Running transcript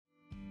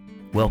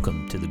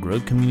Welcome to the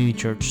Grove Community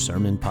Church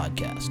Sermon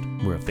Podcast.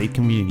 We're a faith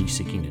community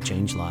seeking to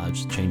change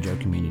lives, change our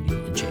community,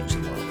 and change the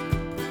world.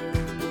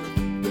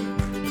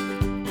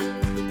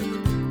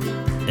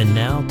 And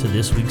now to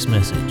this week's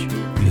message.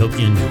 We hope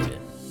you enjoy it.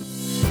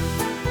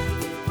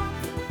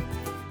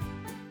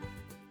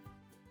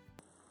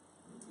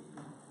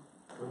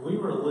 When we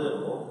were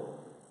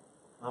little,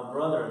 my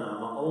brother and I,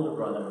 my older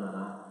brother and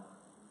I,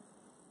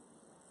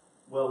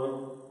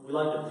 we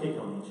like to pick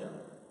on each other.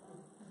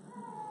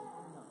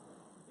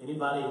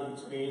 Anybody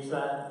experience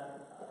that?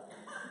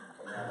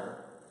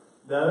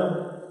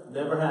 No?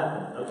 Never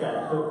happened. Okay.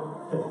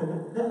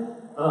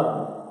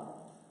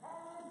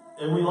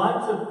 And we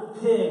like to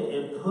pick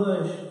and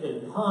push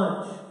and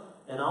punch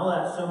and all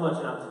that so much.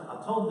 And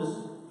I've told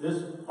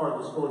this part of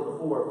the story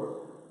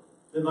before,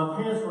 that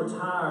my parents were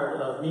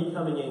tired of me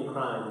coming in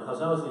crying because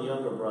I was the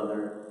younger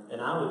brother, and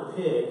I would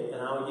pick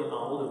and I would get my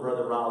older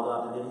brother riled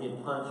up, and then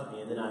he'd punch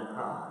me, and then I'd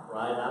cry.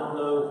 Right? I don't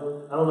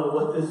know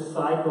what this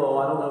cycle.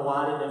 I don't know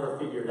why I never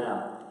figured it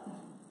out.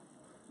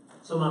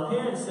 So my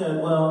parents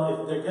said, well,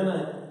 if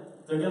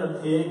they're gonna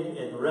pick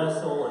and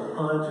wrestle and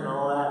punch and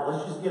all that,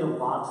 let's just get them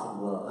boxing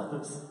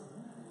gloves.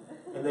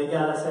 And they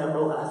got us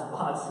Everlast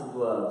boxing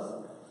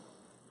gloves,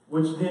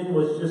 which then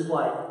was just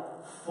like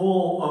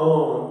full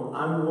on,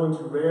 I'm going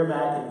to rear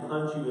back and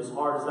punch you as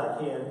hard as I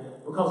can,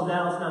 because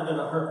now it's not going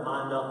to hurt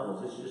my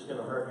knuckles, it's just going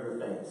to hurt your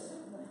face.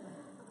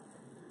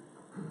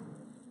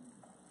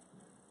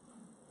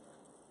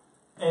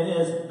 And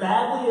as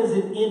badly as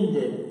it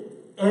ended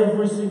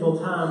every single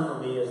time for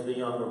me as the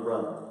younger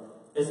brother,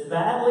 as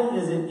badly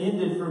as it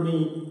ended for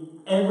me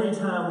every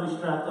time we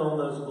strapped on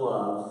those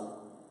gloves,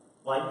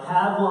 like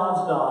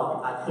Pavlov's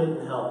dog, I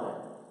couldn't help it.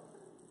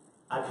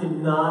 I could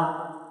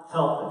not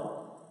help it.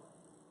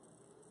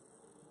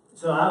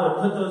 So I would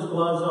put those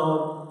gloves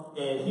on,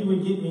 and he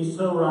would get me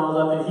so riled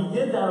up. And he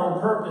did that on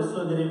purpose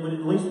so that it would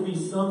at least be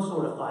some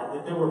sort of fight,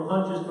 that there were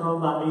punches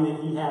thrown by me that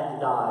he had to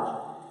dodge.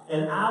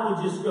 And I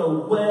would just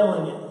go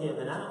wailing at him,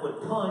 and I would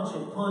punch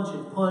and punch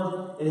and punch,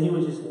 and he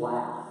would just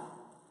laugh.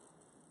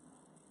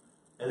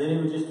 And then he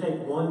would just take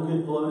one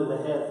good blow to the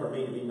head for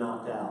me to be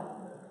knocked out.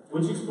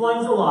 Which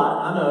explains a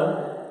lot, I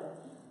know.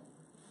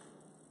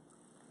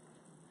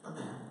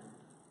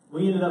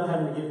 We ended up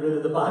having to get rid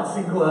of the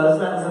boxing gloves.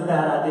 That was a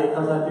bad idea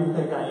because I do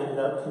think I ended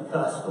up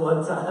concussed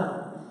one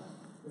time.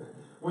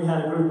 We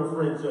had a group of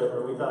friends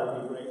over. We thought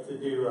it'd be great to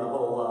do a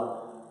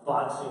whole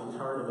boxing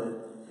tournament,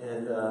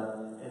 and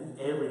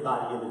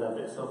everybody ended up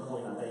at some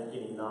point, I think,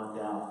 getting knocked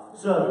out.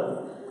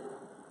 So,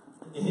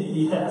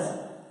 yes.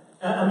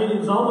 I mean, it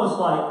was almost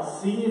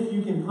like, see if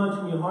you can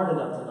punch me hard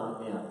enough to knock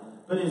me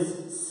out. But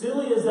as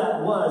silly as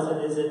that was,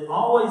 and as it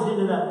always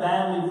ended up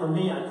badly for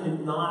me, I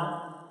could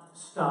not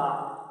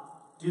stop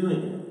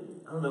doing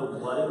it. I don't know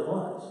what it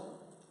was.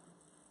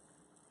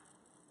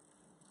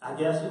 I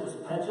guess it was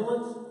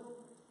petulance.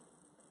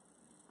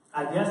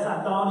 I guess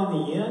I thought in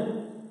the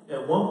end,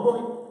 at one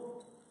point,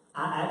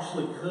 I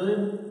actually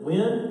could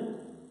win,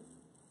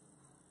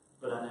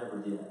 but I never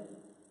did.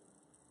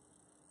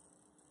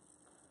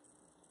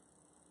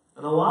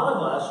 And a lot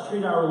of us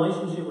treat our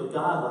relationship with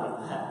God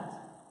like that.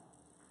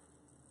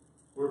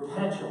 We're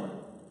petulant.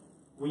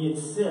 We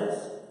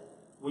insist.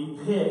 We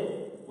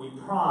pick. We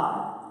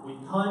prod. We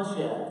punch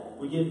at.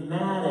 We get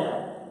mad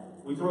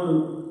at. We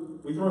throw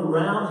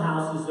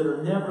roundhouses that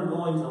are never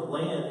going to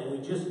land, and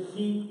we just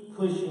keep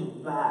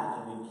pushing back,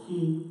 and we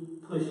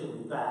keep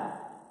pushing back.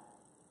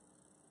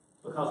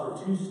 Because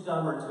we're too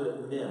stubborn to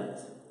admit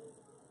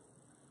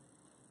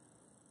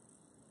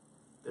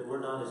that we're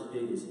not as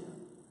big as Him.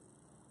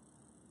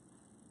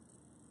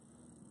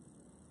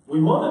 We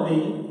want to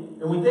be,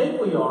 and we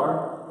think we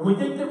are, and we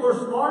think that we're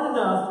smart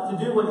enough to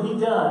do what He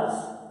does.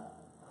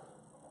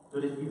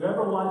 But if you've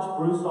ever watched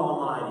Bruce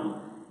Almighty,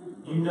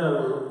 you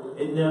know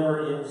it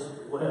never ends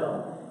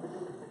well.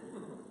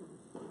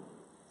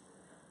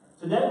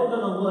 Today we're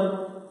going to look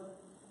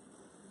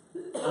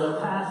at a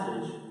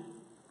passage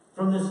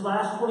from this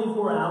last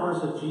 24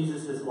 hours of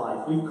Jesus'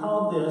 life. We've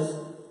called this,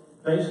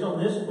 based on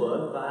this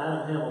book by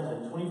Adam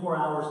Hamilton, 24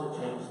 Hours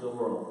That Changed the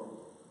World.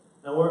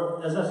 Now,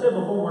 as I said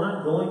before, we're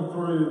not going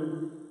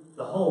through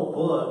the whole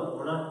book.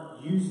 We're not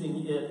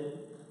using it,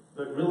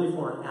 but really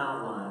for an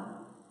outline.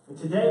 And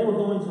today we're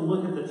going to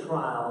look at the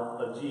trial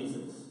of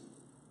Jesus.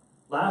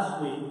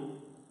 Last week,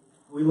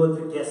 we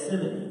looked at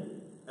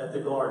Gethsemane at the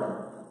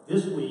garden.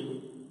 This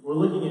week, we're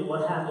looking at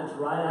what happens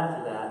right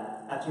after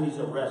that, after He's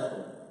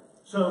arrested.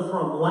 So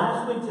from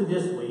last week to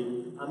this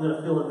week, I'm going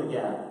to fill in the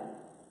gap.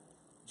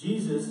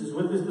 Jesus is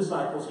with His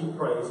disciples. He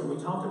prays, and we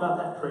talked about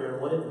that prayer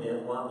and what it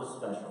meant, why it was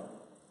special.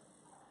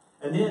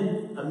 And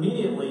then,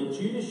 immediately,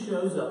 Judas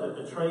shows up and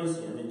betrays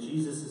Him, and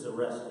Jesus is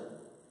arrested.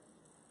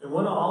 And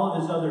what do all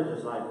of His other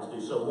disciples do?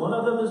 So one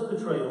of them is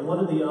betrayed, and what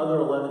do the other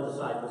 11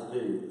 disciples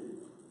do?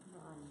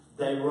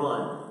 They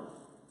run.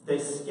 They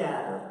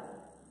scatter.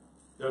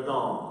 They're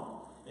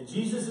gone. And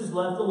Jesus is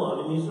left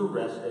alone, and He's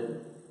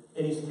arrested,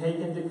 and He's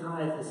taken to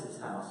Caiaphas'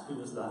 house, who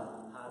was the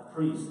high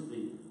priest,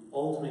 the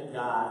ultimate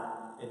guy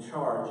in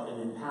charge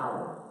and in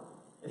power.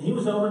 And he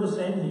was over the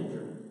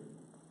Sanhedrin.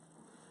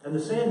 And the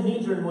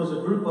Sanhedrin was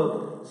a group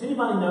of, does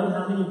anybody know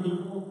how many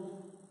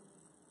people?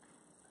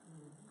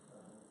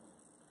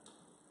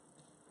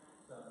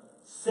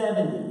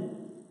 70.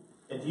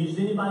 And does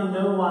anybody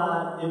know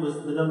why it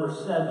was the number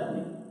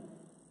 70?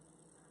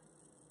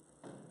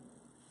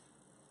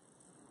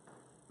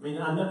 I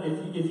mean, I know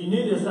if you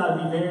knew this,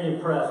 I'd be very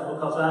impressed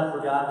because I'd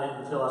forgotten it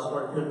until I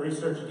started doing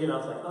research again. I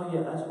was like, oh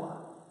yeah, that's why.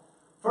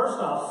 First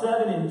off,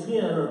 7 and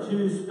 10 are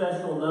two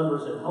special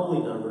numbers and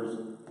holy numbers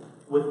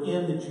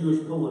within the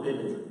Jewish pool of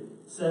imagery.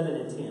 7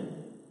 and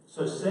 10.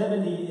 So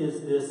 70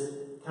 is this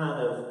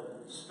kind of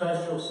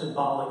special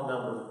symbolic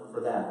number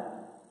for that.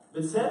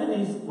 But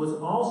 70 was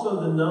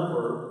also the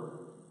number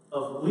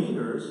of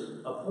leaders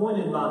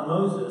appointed by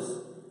Moses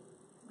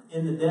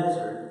in the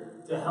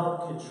desert to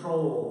help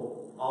control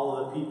all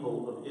of the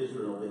people of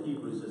Israel, the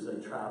Hebrews, as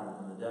they traveled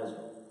in the desert.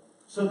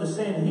 So the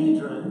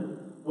Sanhedrin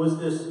was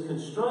this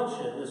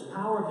construction, this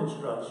power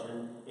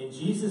construction in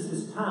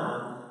Jesus'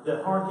 time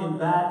that harkened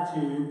back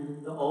to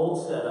the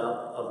old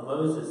setup of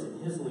Moses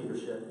and his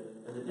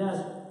leadership in the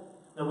desert.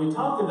 Now, we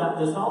talked about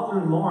this all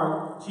through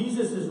Mark.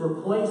 Jesus is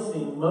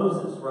replacing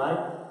Moses,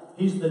 right?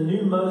 He's the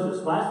new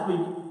Moses. Last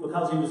week,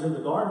 because he was in the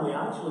garden, we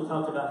actually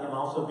talked about him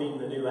also being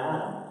the new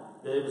Adam.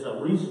 That it was a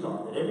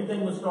restart, that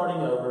everything was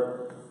starting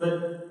over.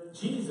 But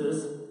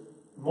Jesus,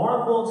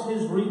 Mark wants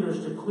his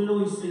readers to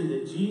clearly see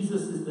that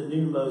Jesus is the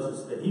new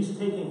Moses, that he's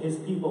taking his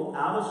people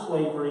out of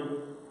slavery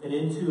and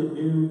into a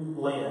new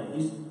land.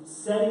 He's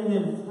setting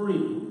them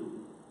free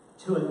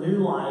to a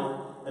new life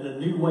and a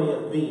new way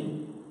of being.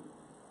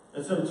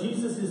 And so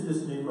Jesus is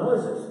this new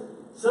Moses.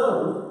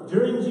 So,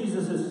 during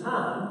Jesus'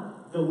 time,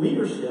 the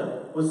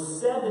leadership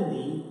was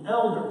 70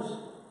 elders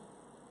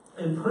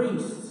and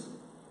priests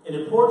and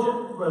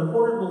important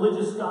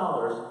religious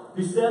scholars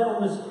who sat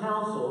on this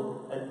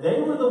council, and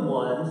they were the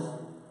ones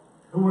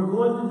who were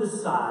going to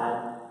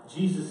decide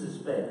Jesus'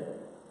 fate.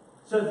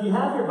 So if you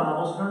have your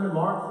Bibles, turn to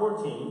Mark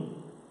 14,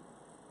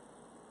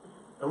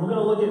 and we're going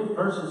to look at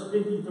verses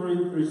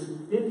 53 through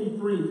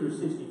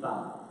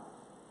 65.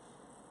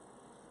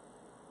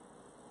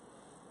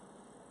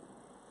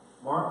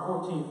 Mark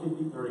 14,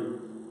 53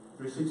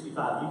 through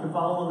 65. You can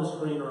follow on the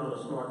screen or on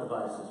a smart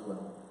device as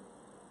well.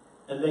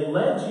 And they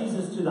led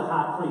Jesus to the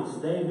high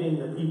priest, they being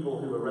the people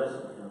who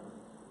arrested him.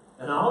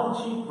 And all the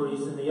chief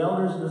priests and the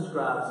elders and the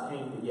scribes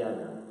came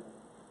together.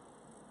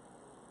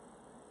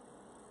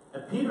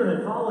 And Peter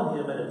had followed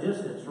him at a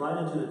distance right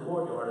into the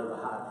courtyard of the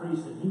high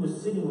priest, and he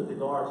was sitting with the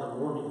guards and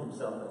warming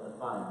himself at the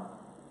fire.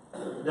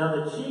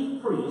 Now the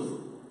chief priests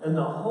and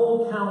the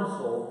whole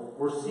council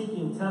were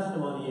seeking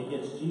testimony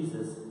against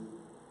Jesus.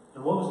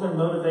 And what was their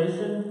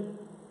motivation?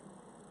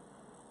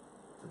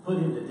 To put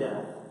him to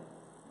death.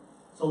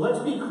 So let's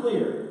be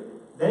clear.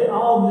 They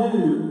all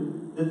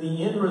knew that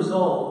the end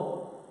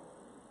result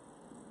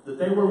that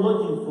they were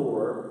looking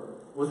for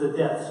was a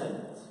death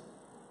sentence.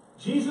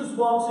 Jesus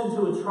walks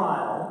into a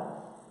trial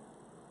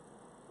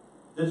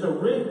that's a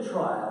rigged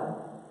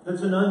trial,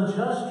 that's an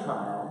unjust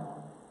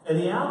trial, and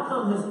the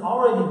outcome has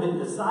already been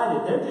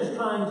decided. They're just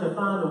trying to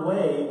find a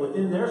way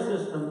within their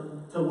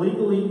system to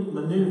legally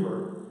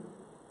maneuver.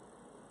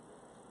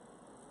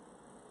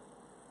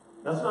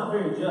 That's not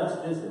very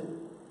just, is it?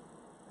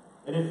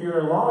 And if you're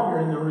a lawyer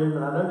in the room,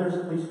 and I know there's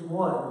at least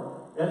one,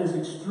 that is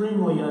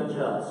extremely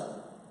unjust.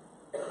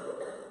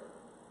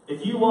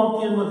 If you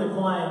walked in with a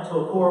client to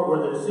a court where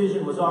the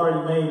decision was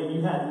already made and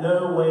you had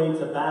no way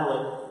to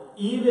battle it,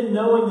 even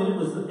knowing that it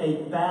was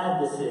a bad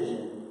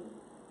decision,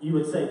 you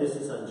would say this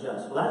is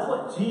unjust. Well, that's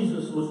what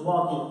Jesus was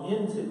walking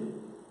into.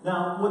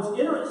 Now, what's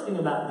interesting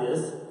about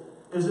this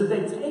is that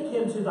they take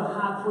him to the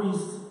high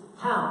priest's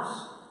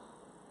house.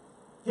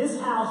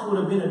 His house would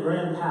have been a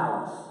grand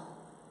palace.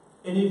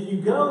 And if you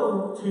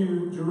go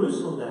to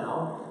Jerusalem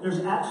now,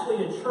 there's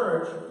actually a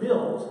church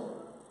built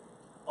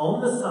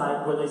on the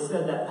site where they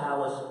said that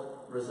palace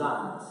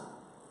resides.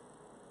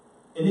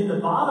 And in the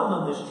bottom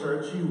of this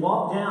church, you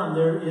walk down,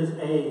 there is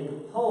a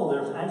hole.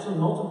 There's actually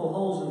multiple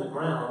holes in the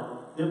ground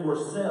that were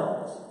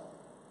cells.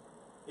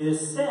 It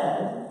is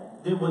said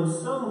that when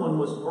someone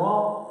was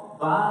brought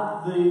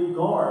by the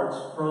guards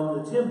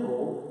from the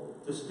temple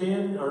to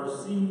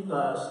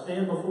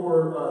stand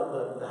before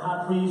the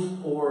high priest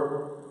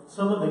or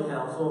some of the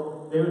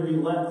council, they would be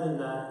left in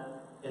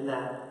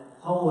that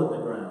hole in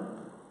the ground.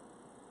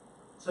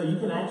 So you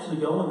can actually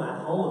go in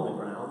that hole in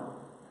the ground,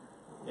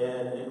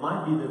 and it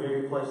might be the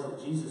very place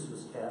that Jesus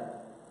was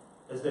kept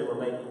as they were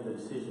making the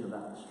decision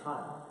about this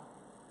trial.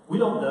 We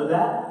don't know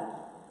that,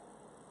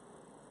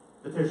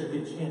 but there's a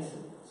good chance it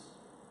is.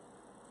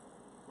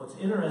 What's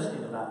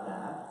interesting about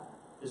that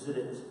is that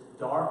it's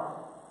dark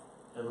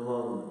and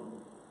lonely.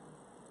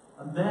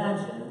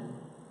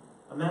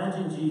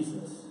 Imagine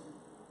Jesus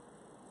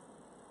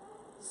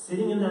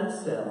sitting in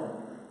that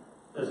cell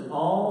as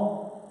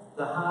all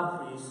the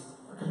high priests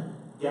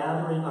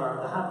gathering, or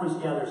the high priest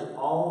gathers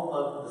all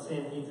of the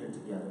Sanhedrin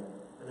together,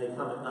 and they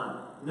come at night.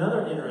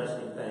 Another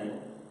interesting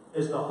thing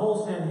is the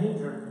whole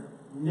Sanhedrin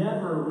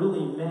never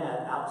really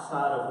met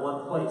outside of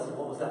one place. And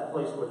what was that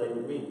place where they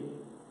would meet?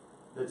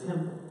 The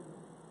temple.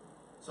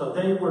 So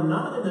they were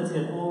not in the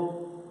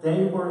temple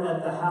they were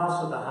at the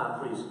house of the high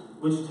priest,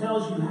 which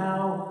tells you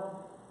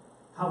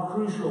how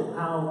crucial,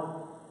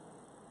 how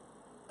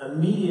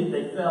immediate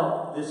they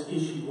felt this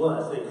issue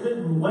was. They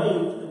couldn't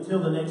wait until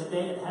the next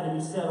day. It had to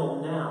be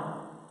settled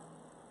now.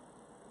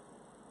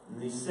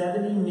 And these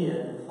 70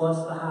 men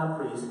plus the high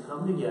priest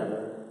come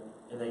together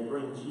and they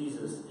bring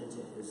Jesus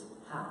into his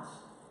house,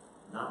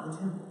 not the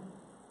temple.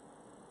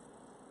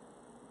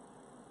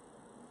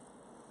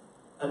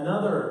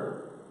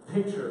 Another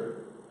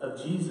picture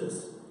of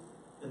Jesus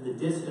in the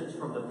distance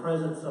from the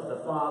presence of the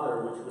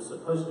Father, which was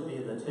supposed to be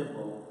in the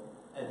temple,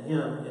 and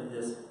him in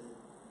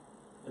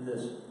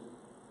this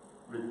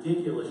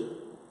ridiculous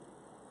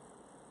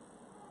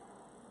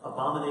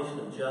abomination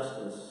of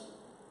justice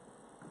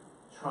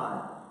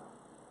trial.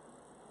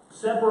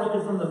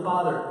 Separated from the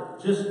Father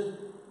just,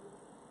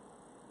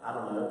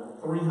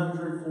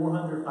 300,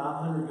 400,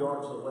 500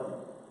 yards away.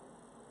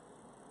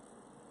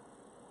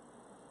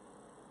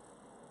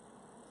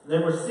 They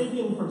were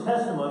seeking for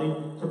testimony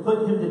to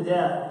put him to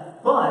death,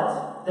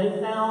 but they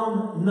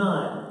found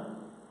none.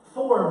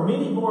 For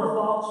many bore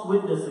false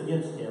witness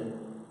against him,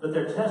 but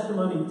their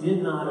testimony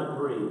did not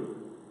agree.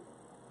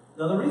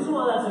 Now, the reason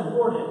why that's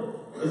important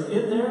is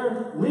in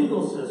their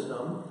legal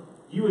system,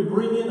 you would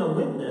bring in a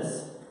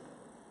witness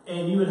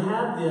and you would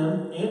have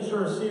them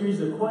answer a series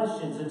of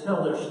questions and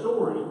tell their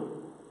story,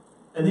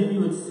 and then you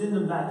would send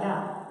them back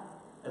out.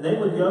 And they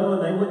would go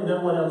and they wouldn't know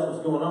what else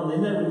was going on.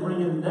 Then they would bring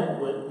in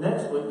the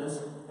next witness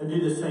and do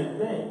the same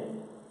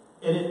thing.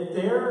 And if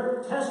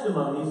their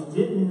testimonies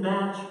didn't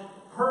match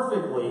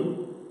perfectly,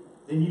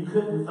 then you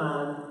couldn't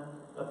find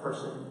a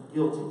person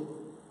guilty.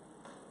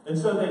 And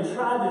so they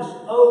tried this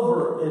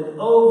over and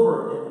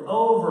over and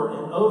over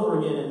and over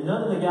again, and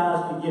none of the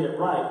guys could get it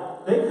right.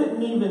 They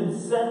couldn't even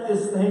set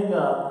this thing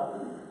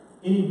up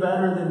any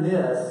better than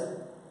this.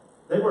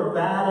 They were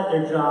bad at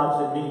their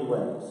jobs in many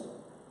ways.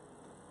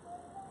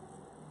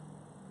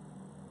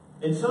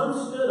 And some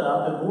stood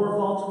up and bore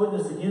false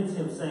witness against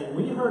him, saying,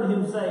 "We heard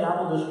him say,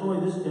 I will destroy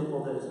this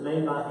temple that is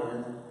made by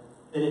hands,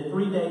 and in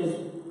 3 days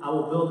I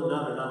will build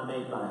another not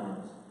made by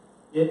hands."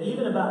 Yet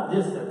even about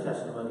this their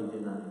testimony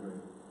did not agree.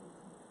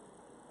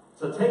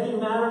 So taking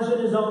matters in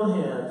his own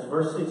hands,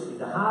 verse 60,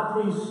 the high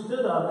priest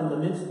stood up in the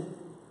midst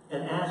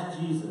and asked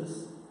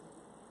Jesus,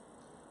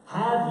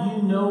 "Have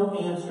you no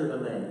answer to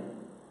make?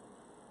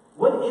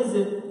 What is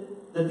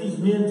it that these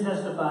men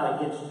testify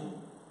against you?"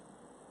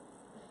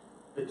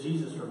 But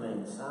Jesus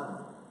remained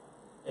silent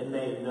and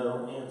made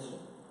no answer.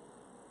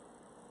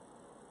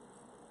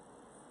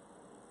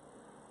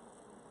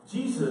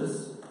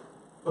 Jesus,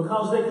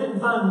 because they couldn't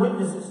find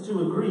witnesses to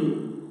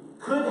agree,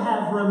 could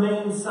have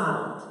remained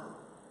silent.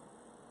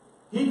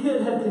 He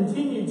could have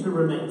continued to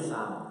remain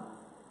silent.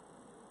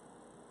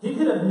 He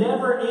could have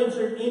never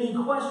answered any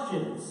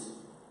questions,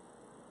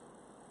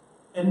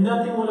 and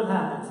nothing would have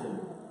happened to him.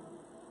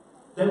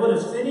 They would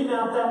have sent him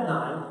out that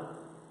night.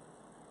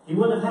 He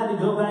wouldn't have had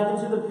to go back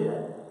into the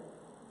pit.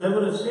 They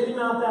would have sent him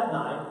out that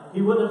night.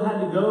 He wouldn't have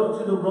had to go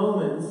to the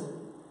Romans.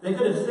 They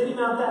could have sent him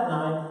out that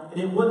night, and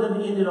it wouldn't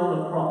have ended on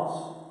a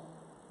cross.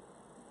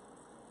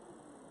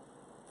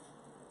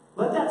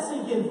 Let that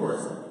sink in for a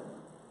second.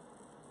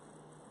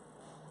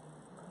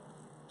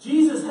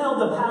 Jesus held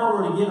the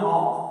power to get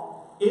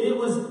off, and it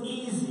was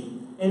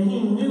easy, and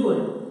he knew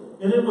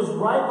it, and it was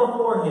right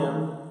before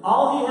him.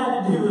 All he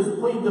had to do was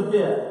plead the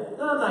fifth.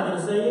 No, I'm not going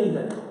to say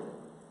anything.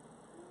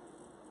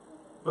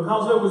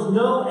 Because there was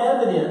no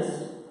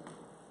evidence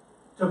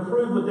to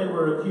prove what they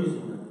were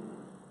accusing him.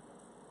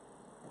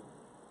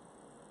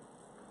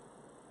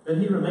 But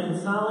he remained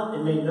silent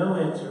and made no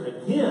answer.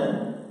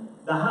 Again,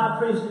 the high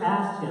priest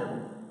asked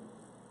him,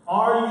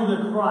 "Are you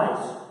the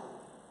Christ,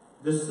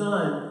 the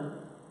Son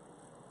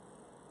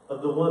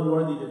of the one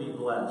worthy to be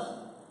blessed,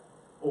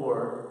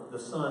 or the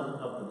Son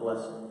of the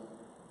Blessed?"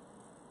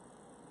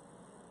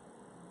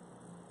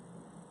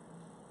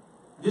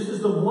 This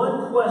is the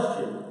one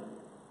question.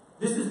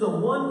 This is the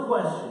one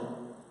question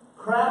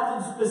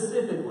crafted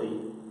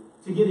specifically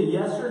to get a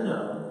yes or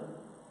no,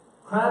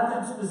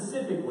 crafted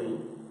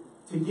specifically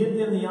to give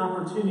them the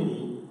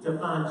opportunity to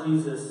find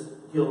Jesus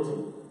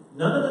guilty.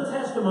 None of the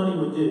testimony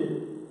would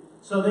do.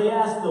 So they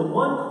asked the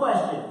one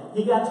question.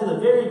 He got to the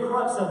very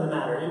crux of the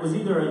matter. It was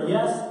either a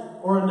yes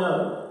or a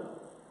no.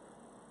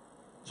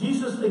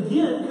 Jesus,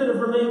 again, could have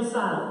remained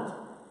silent.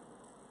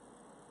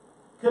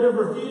 Could have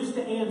refused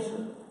to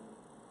answer.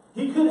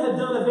 He could have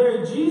done a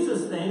very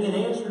Jesus thing and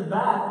answered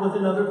back with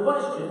another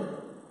question.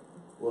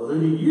 "Well, who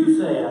do you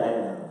say I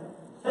am?"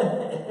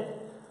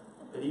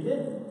 But he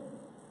didn't.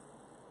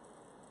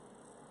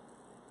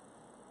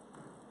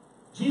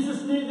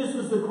 Jesus knew this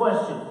was the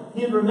question.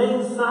 He had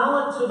remained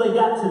silent till they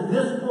got to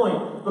this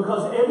point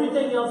because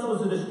everything else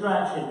was a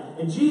distraction.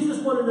 And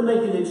Jesus wanted to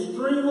make it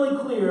extremely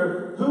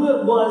clear who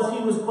it was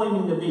he was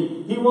claiming to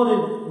be. He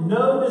wanted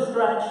no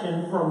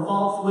distraction from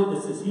false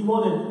witnesses. He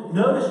wanted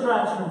no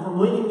distraction from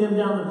leading them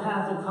down the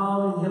path of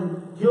calling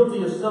him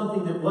guilty of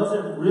something that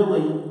wasn't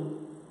really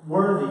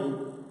worthy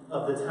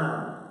of the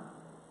time.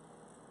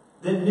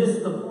 That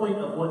missed the point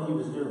of what he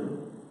was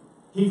doing.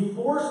 He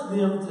forced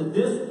them to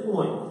this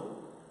point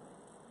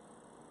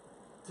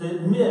to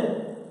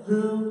admit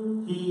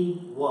who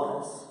he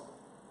was.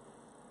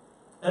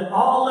 It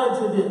all led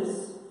to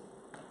this.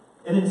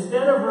 And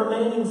instead of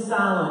remaining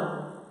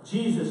silent,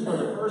 Jesus, for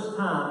the first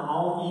time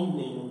all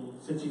evening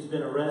since he's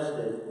been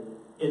arrested,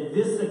 in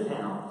this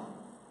account,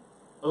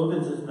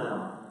 opens his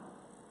mouth.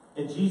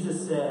 And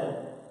Jesus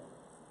said,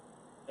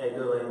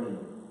 Ego eimi.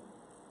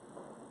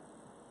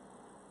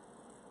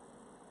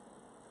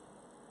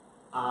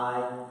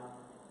 I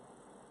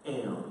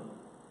am.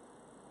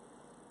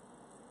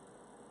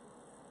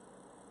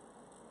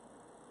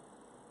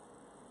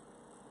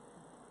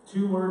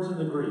 Two words in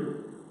the Greek.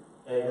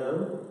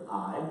 Ego,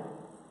 I.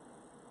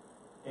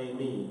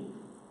 Eimi,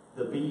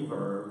 the be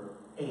verb,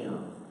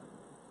 am.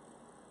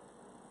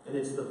 And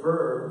it's the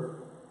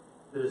verb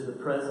that is the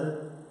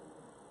present,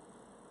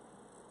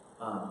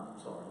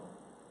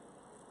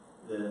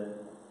 the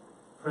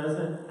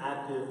present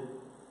active,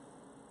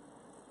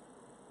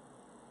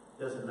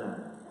 doesn't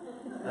matter.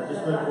 I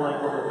just went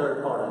blank on the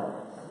third part of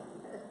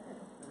it.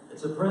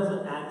 It's a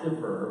present active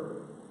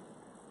verb,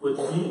 which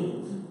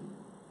means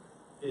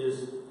it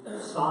is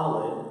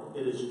solid,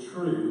 it is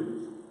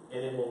true,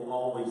 and it will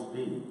always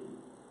be.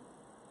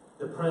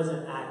 The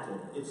present active,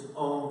 it's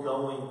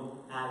ongoing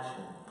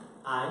action.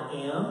 I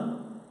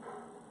am,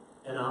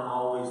 and I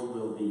always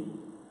will be.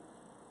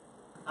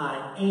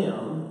 I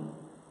am,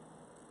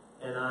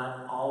 and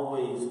I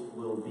always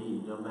will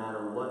be, no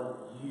matter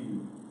what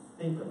you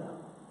think about it.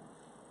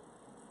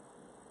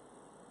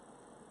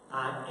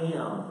 I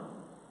am.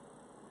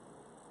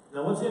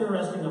 Now, what's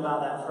interesting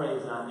about that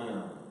phrase, I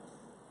am?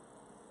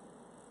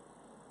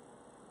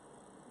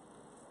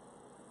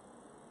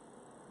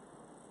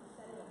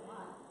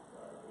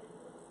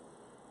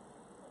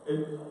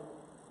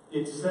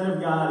 It's said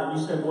of God, and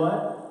you said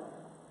what?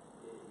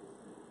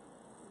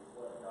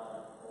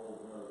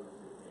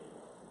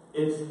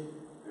 It's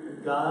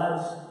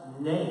God's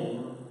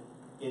name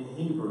in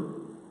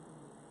Hebrew.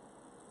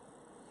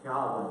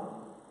 Yahweh.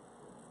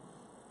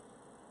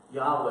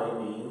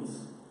 Yahweh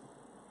means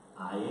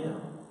I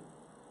am.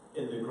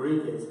 In the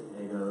Greek, it's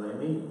Ego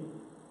eimi.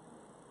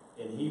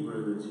 In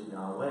Hebrew, it's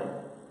Yahweh.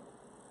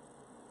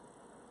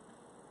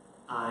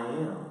 I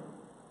am.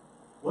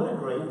 What a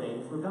great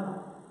name for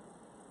God.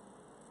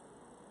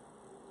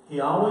 He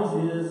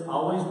always is,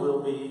 always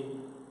will be,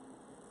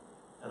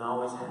 and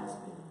always has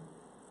been.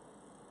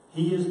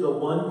 He is the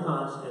one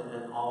constant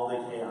in all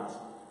the chaos.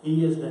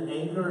 He is the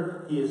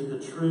anchor. He is the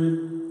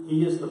truth.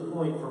 He is the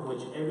point from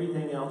which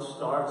everything else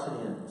starts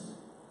and ends.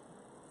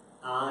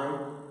 I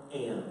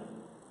am.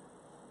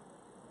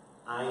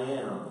 I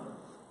am.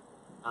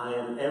 I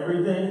am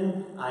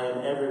everything. I am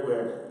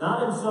everywhere.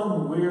 Not in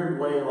some weird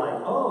way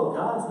like, oh,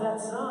 God's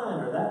that sign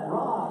or that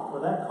rock or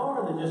that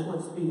car that just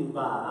went speeding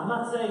by. I'm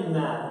not saying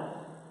that.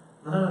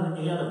 I'm not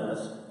an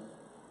animist.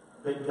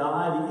 But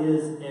God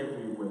is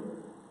everywhere.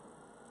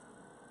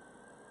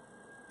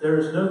 There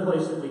is no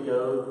place that we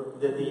go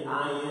that the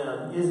I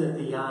am isn't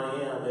the I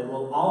am and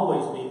will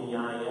always be the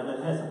I am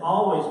and has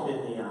always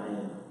been the I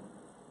am.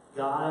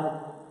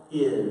 God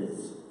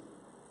is.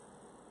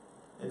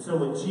 And so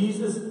when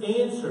Jesus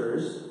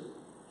answers,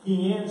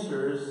 he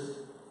answers,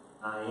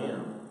 I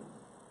am.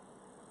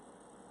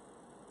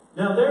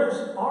 Now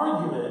there's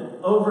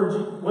argument over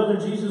whether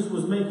Jesus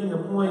was making a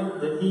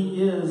point that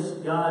he is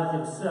God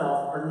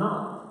himself or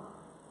not.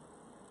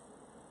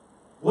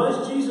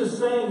 Was Jesus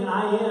saying,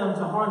 I am,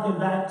 to harken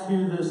back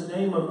to this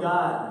name of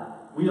God?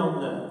 We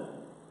don't know.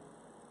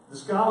 The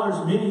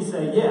scholars, many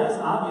say, yes,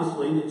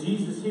 obviously, that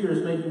Jesus here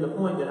is making the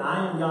point that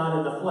I am God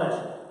in the flesh.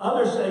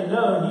 Others say,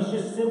 no, he's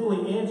just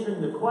simply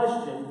answering the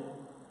question,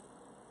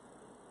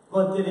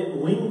 but that it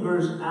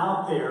lingers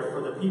out there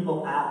for the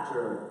people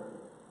after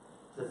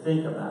to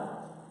think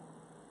about.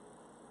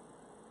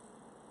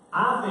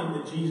 I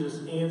think that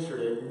Jesus answered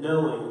it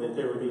knowing that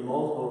there would be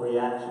multiple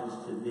reactions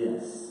to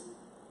this.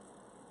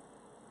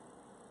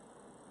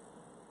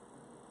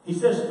 He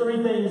says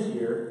three things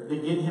here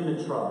that get him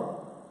in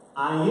trouble.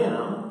 I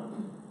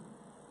am,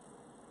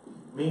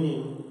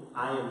 meaning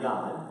I am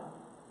God.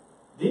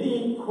 Then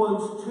he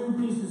quotes two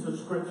pieces of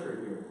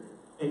scripture here.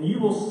 And you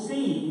will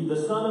see the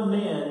Son of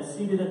Man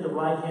seated at the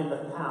right hand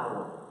of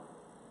power.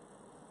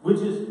 Which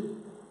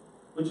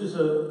is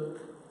a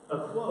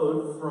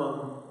quote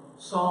from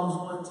Psalms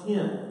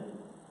 110.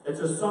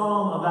 It's a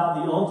psalm about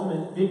the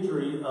ultimate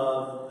victory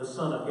of the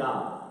Son of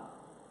God.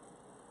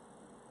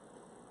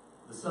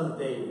 The Son of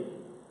David.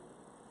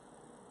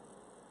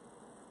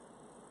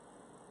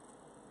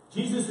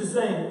 Jesus is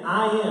saying,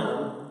 I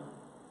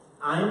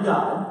am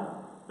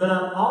God, but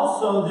I'm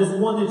also this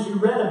one that you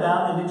read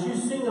about and that you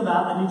sing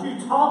about and that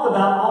you talk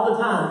about all the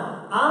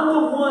time. I'm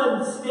the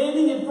one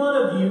standing in front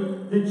of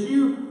you that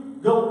you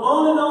go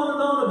on and on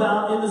and on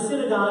about in the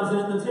synagogues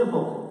and in the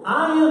temple.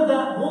 I am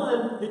that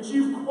one that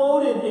you've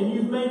quoted and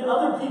you've made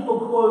other people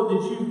quote,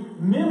 that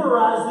you've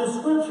memorized this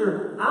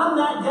scripture. I'm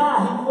that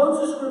guy. He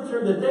quotes a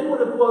scripture that they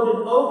would have quoted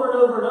over and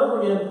over and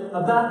over again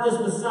about this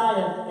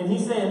Messiah. And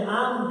he's saying,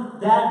 I'm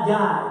that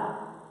guy.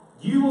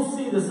 You will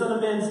see the Son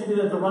of Man seated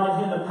at the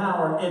right hand of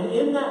power. And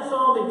in that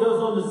psalm it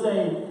goes on to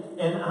say,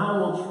 and I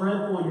will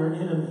trample your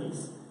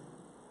enemies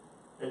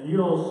and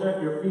you'll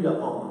set your feet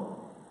up on them.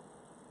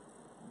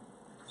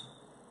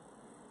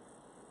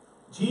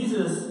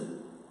 Jesus,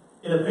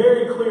 in a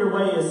very clear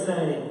way, is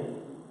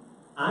saying,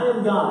 I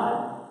am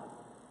God,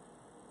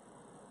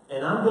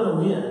 and I'm going to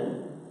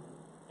win,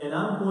 and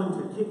I'm going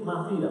to kick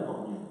my feet up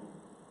on you.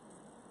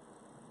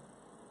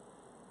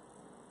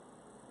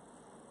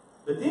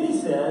 But then he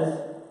says,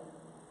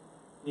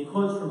 and he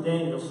quotes from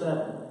Daniel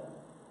 7,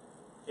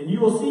 and you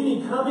will see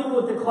me coming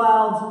with the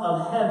clouds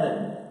of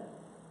heaven.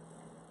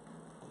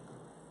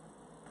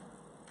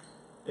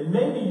 And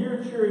maybe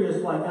you're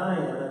curious like I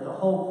am at the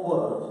whole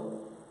quote.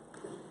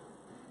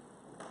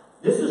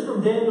 This is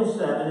from Daniel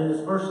 7, and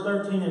it's verse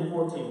 13 and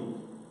 14.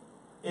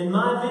 In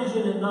my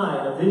vision at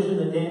night, a vision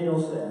that Daniel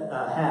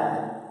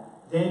had,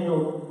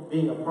 Daniel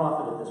being a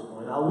prophet at this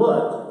point, I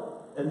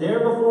looked, and there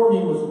before me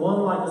was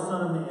one like the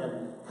Son of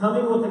Man,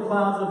 coming with the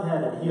clouds of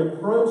heaven. He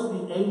approached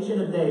the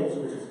Ancient of Days,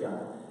 which is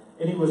God,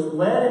 and he was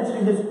led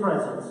into his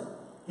presence.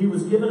 He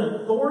was given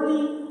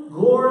authority,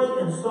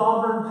 glory, and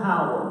sovereign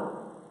power.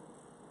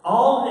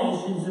 All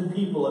nations and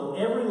people of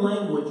every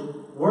language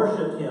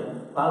worshiped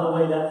him. By the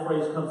way, that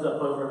phrase comes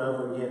up over and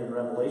over again in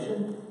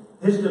Revelation.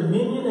 His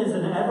dominion is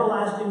an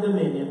everlasting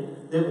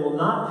dominion that will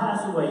not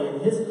pass away,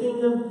 and his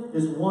kingdom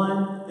is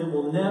one that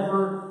will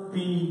never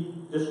be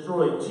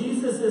destroyed.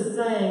 Jesus is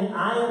saying,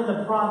 I am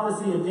the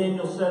prophecy of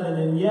Daniel 7,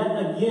 and yet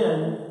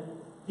again,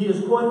 he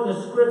is quoting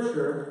a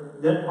scripture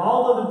that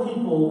all of the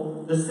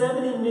people, the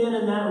 70 men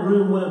in that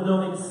room, would have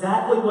known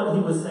exactly what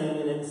he was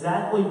saying and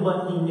exactly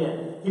what he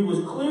meant. He was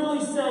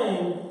clearly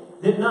saying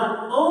that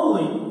not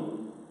only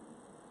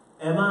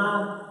am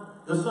I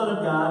the Son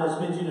of God, as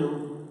mentioned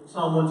in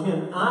Psalm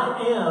 110,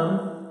 I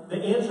am the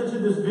answer to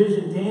this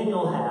vision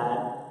Daniel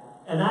had,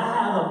 and I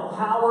have a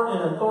power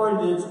and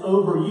authority that's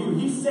over you.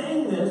 He's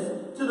saying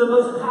this to the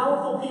most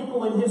powerful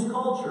people in his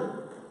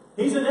culture.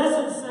 He's in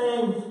essence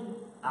saying,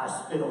 I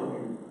spit on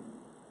you.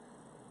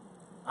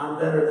 I'm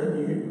better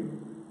than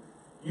you.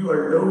 You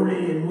are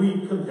lowly and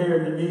weak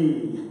compared to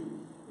me.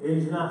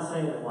 And he's not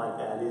saying it like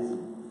that, is he?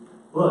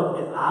 Look,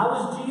 if I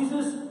was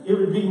Jesus, it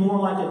would be more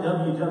like a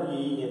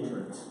WWE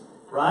entrance,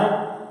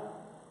 right?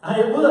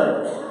 It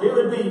would. It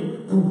would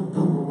be boom,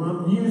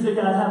 boom, music.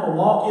 I'd have a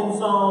walk-in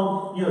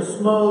song,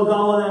 smoke,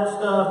 all of that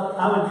stuff.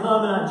 I would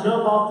come and I'd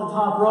jump off the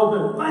top rope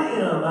and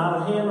bam! I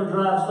would hammer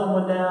drive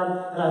someone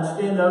down and I'd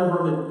stand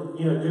over them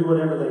and, do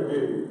whatever they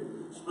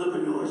do. Split the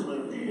doors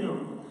like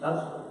Jim.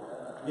 That's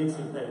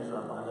mixing things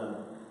up, I know.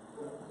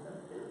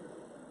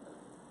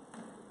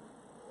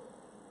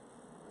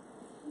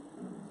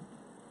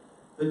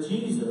 But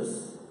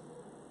Jesus,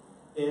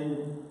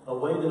 in a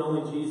way that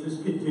only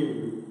Jesus could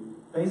do,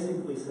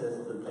 basically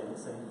says the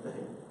same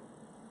thing.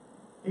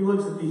 He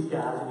looks at these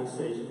guys and he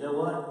says, you know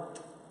what?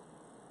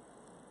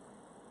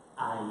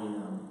 I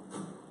am.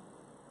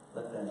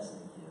 Let that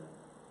sink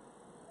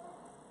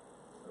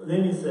in.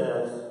 Then he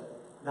says,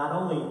 not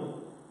only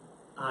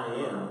I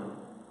am,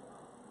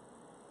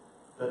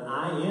 but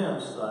I am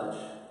such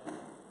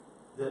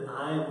that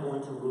I am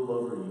going to rule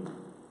over you.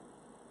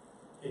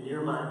 And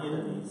you're my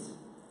enemies.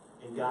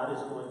 And God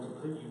is going to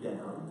put you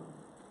down,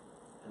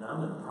 and I'm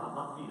going to prop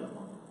my feet up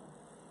on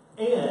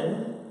you.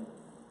 And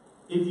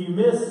if you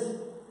miss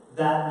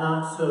that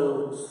not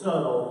so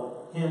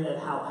subtle hint at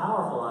how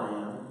powerful I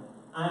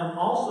am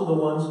also the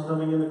ones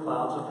coming in the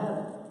clouds of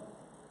heaven.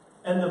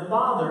 And the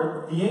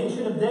Father, the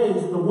Ancient of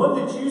Days, the one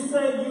that you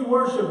say you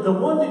worship, the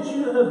one that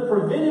you have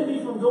prevented me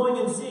from going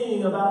and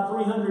seeing about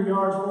 300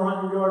 yards,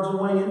 400 yards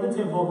away in the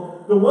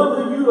temple, the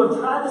one who you have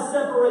tried to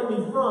separate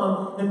me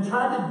from and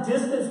tried to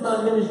distance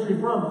my ministry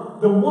from,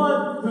 the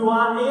one who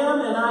I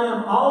am and I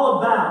am all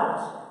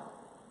about,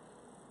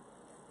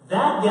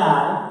 that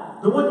guy,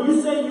 the one you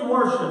say you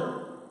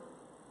worship,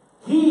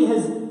 he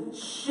has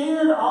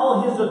shared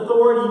all his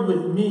authority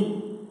with me.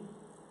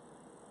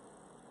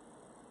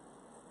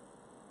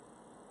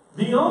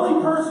 The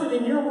only person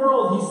in your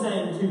world, he's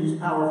saying to these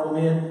powerful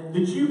men,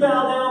 that you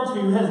bow down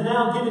to has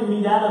now given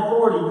me that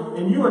authority,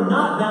 and you are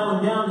not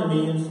bowing down to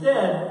me.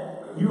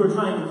 Instead, you are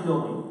trying to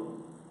kill me.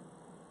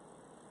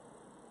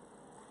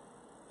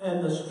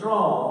 And the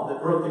straw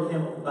that broke the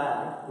camel's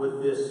back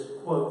with this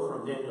quote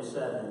from Daniel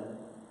 7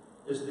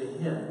 is the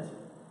hint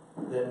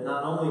that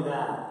not only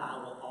that, I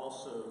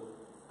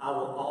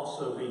will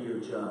also be your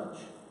judge.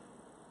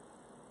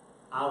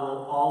 I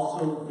will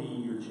also be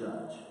your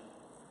judge.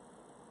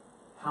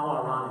 How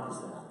ironic is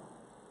that?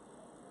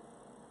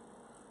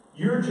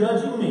 You're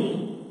judging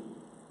me.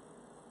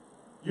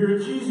 You're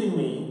accusing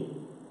me.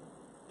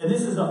 And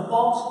this is a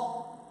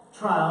false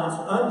trial. It's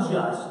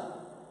unjust.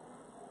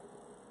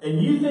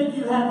 And you think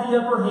you have the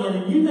upper hand,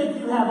 and you think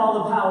you have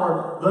all the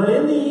power, but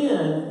in the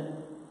end,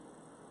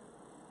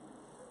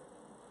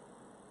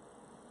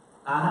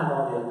 I have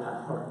all the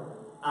power.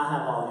 I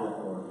have all the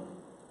authority.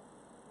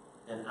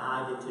 And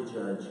I get to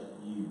judge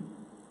you.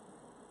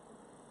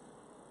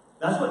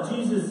 That's what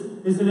Jesus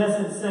is in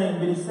essence saying,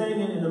 but he's saying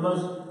it in the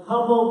most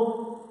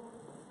humble,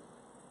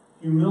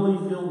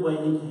 humility-filled way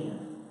he can.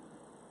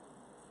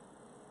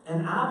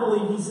 And I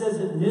believe he says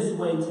it in this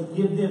way to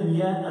give them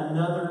yet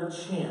another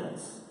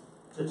chance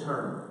to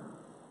turn,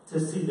 to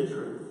see the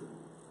truth.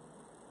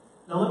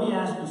 Now let me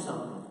ask you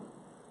something.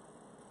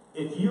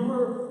 If you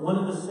were one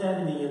of the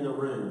 70 in the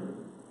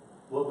room,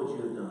 what would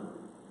you have done?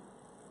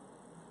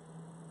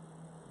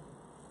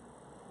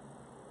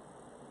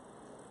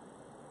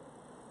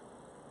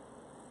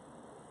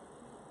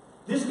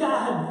 This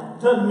guy had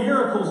done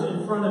miracles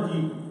in front of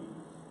you.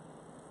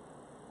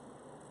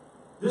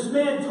 This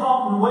man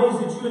taught in ways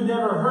that you had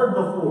never heard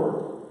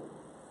before.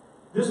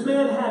 This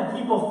man had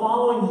people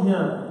following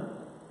him.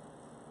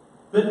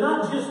 But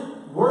not just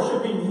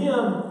worshiping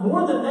him.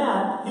 More than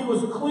that, he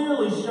was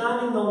clearly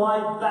shining the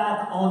light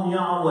back on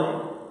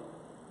Yahweh.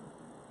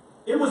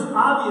 It was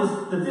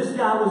obvious that this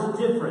guy was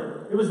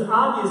different. It was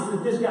obvious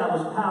that this guy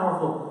was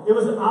powerful. It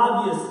was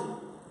obvious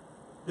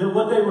that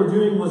what they were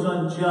doing was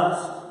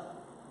unjust.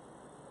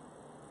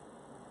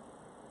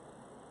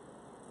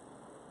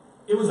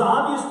 It was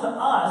obvious to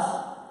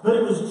us, but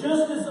it was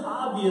just as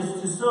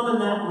obvious to some in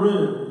that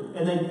room,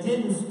 and they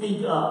didn't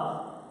speak up.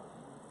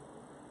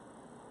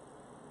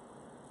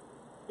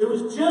 It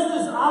was just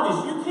as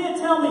obvious. You can't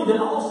tell me that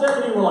all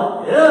 70 were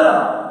like,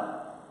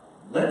 yeah,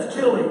 let's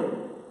kill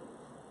him.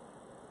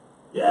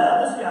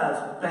 Yeah, this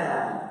guy's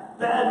bad.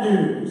 Bad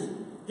news.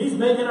 He's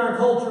making our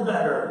culture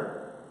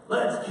better.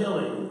 Let's kill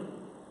him.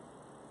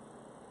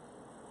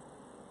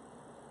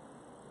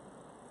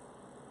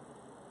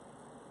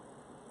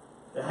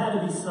 There had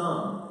to be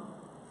some.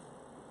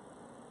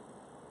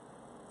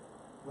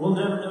 We'll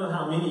never know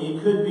how many.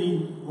 It could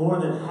be more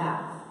than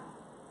half.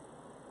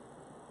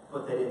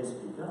 But they didn't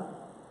speak up.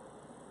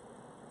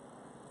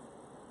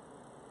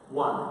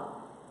 Why?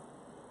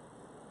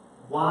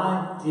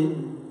 Why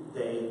didn't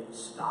they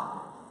stop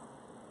it?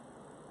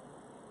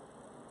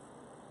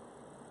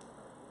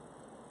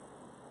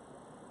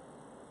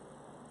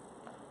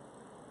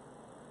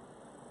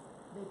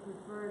 They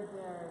preferred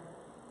their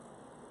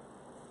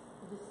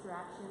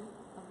distraction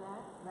of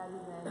that rather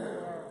than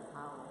their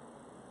power.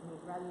 I mean,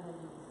 rather than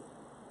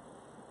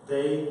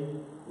They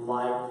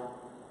liked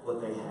what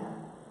they had.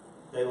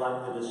 They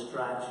liked the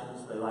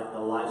distractions. They liked the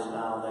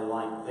lifestyle. They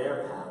liked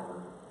their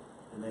power.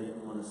 And they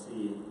didn't want to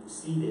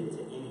cede it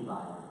to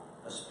anybody,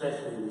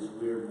 especially this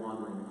weird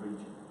wandering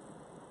preacher.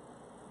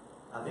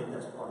 I think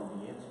that's part of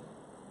the answer.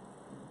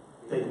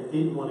 They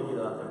didn't want to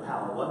give up their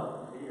power.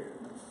 What?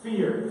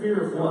 Fear.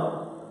 Fear of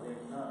what?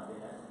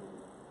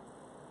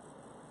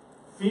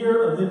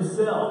 Fear of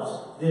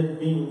themselves then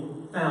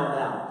being found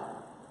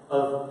out,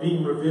 of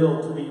being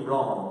revealed to be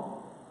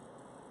wrong.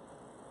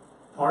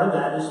 Part of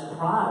that is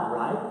pride,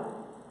 right?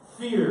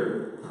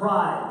 Fear,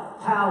 pride,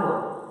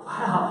 power.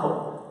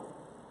 Wow.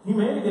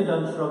 Humanity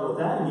doesn't struggle with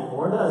that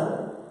anymore, does it?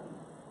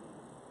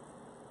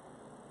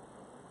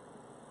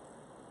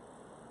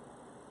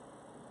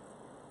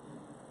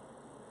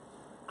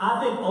 I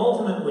think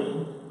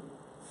ultimately,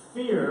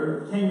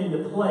 fear came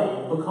into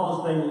play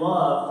because they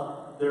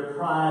loved their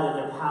pride and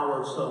their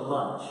power so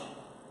much.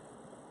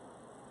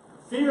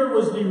 Fear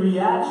was the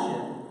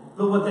reaction,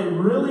 but what they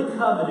really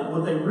coveted,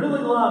 what they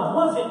really loved,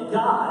 wasn't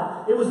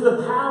God. It was the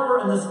power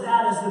and the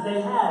status that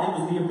they had. It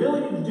was the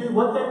ability to do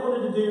what they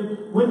wanted to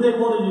do when they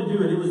wanted to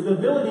do it. It was the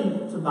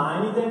ability to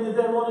buy anything that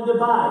they wanted to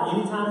buy,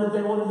 anytime that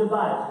they wanted to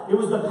buy it. It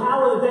was the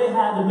power that they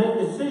had to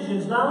make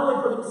decisions, not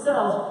only for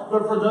themselves,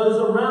 but for those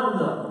around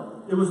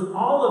them. It was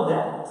all of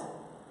that.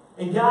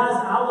 And guys,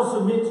 I will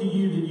submit to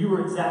you that you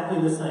are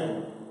exactly the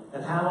same.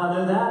 And how do I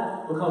know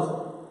that?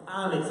 Because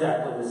I'm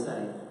exactly the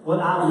same. What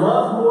I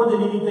love more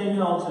than anything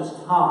else is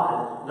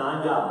Todd,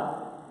 not God.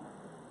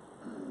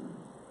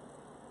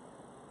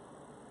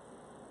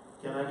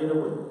 Can I get a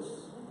witness?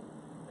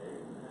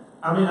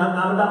 I mean, I'm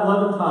not about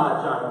loving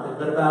Todd, Jonathan,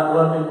 but about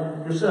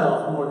loving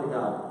yourself more than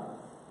God.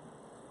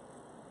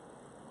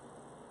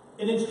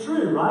 And it's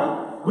true,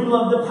 right? We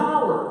love the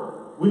power.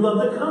 We love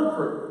the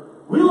comfort.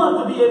 We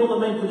love to be able to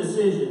make the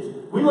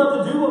decisions. We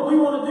love to do what we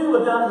want to do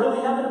without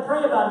really having to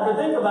pray about it or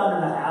think about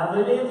it or have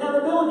any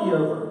accountability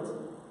over it.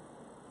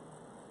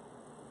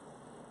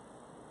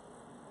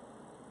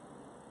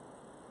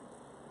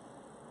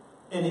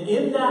 And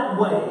in that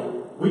way,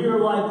 we are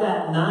like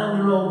that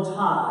 9-year-old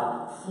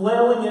Todd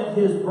flailing at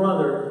his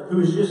brother who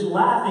is just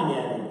laughing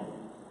at him.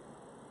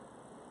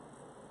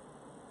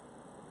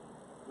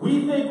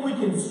 We think we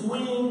can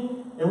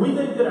swing, and we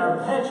think that our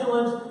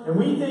petulance, and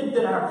we think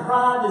that our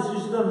pride is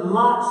just going to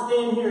not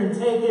stand here and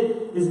take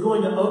it, is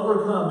going to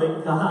overcome.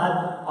 But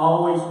God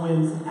always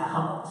wins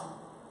out.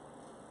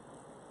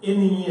 In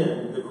the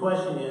end, the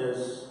question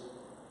is,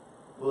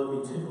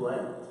 will it be too late?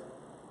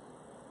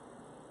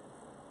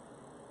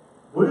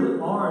 We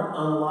aren't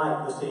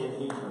unlike the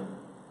Sanhedrin.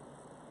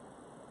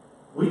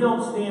 We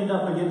don't stand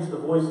up against the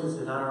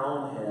voices in our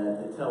own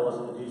head that tell us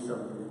to do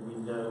something that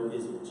we know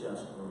isn't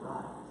just or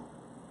right.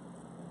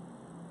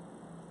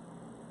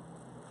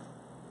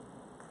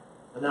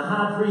 And the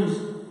high priest,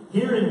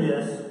 hearing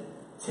this,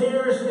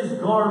 tears his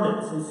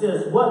garments and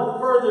says, "What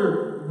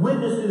further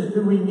witnesses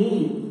do we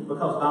need?"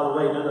 Because, by the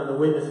way, none of the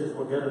witnesses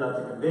were good enough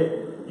to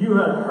convict. "You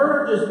have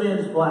heard this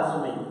man's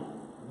blasphemy.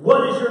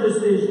 What is your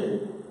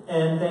decision?"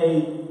 And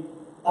they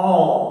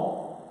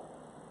all,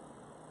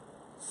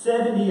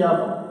 70 of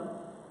them,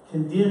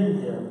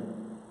 condemned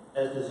him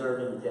as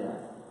deserving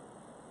death.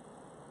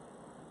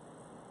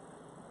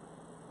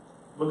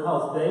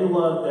 Because they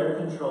loved their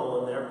control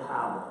and their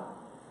power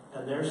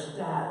and their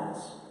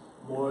status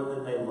more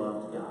than they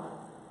loved God.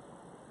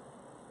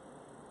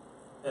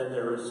 And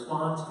their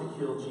response to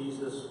kill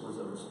Jesus was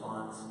a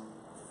response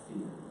of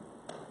fear.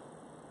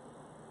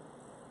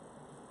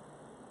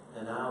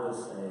 And I would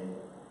say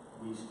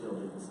we still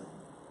do the same.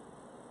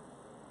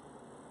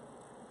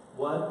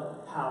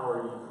 What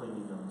power are you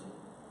clinging on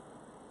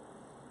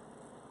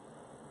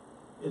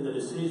to? In the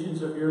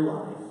decisions of your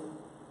life,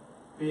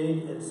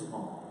 big and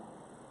small,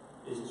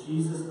 is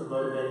Jesus the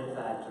motivating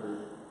factor,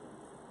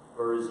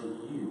 or is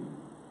it you?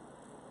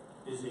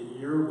 Is it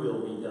your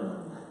will be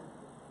done?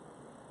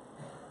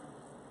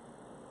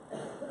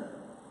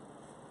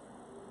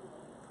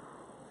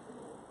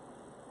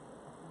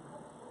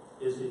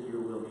 Is it your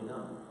will be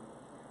done?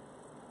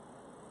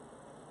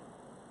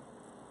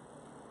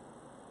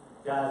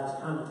 Guys, it's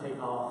time to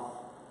take off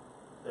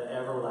the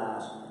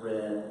everlast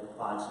red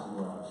bison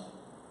gloves.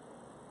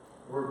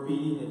 We're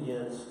beating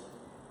against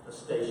a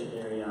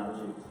stationary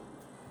object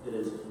that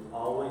has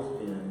always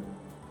been,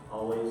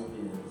 always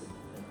is,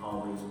 and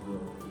always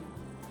will be.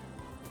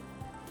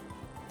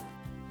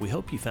 We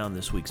hope you found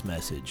this week's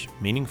message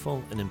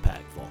meaningful and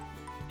impactful.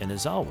 And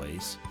as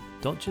always,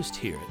 don't just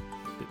hear it,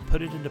 but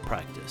put it into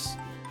practice.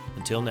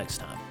 Until next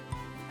time,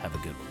 have a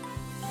good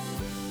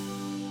one.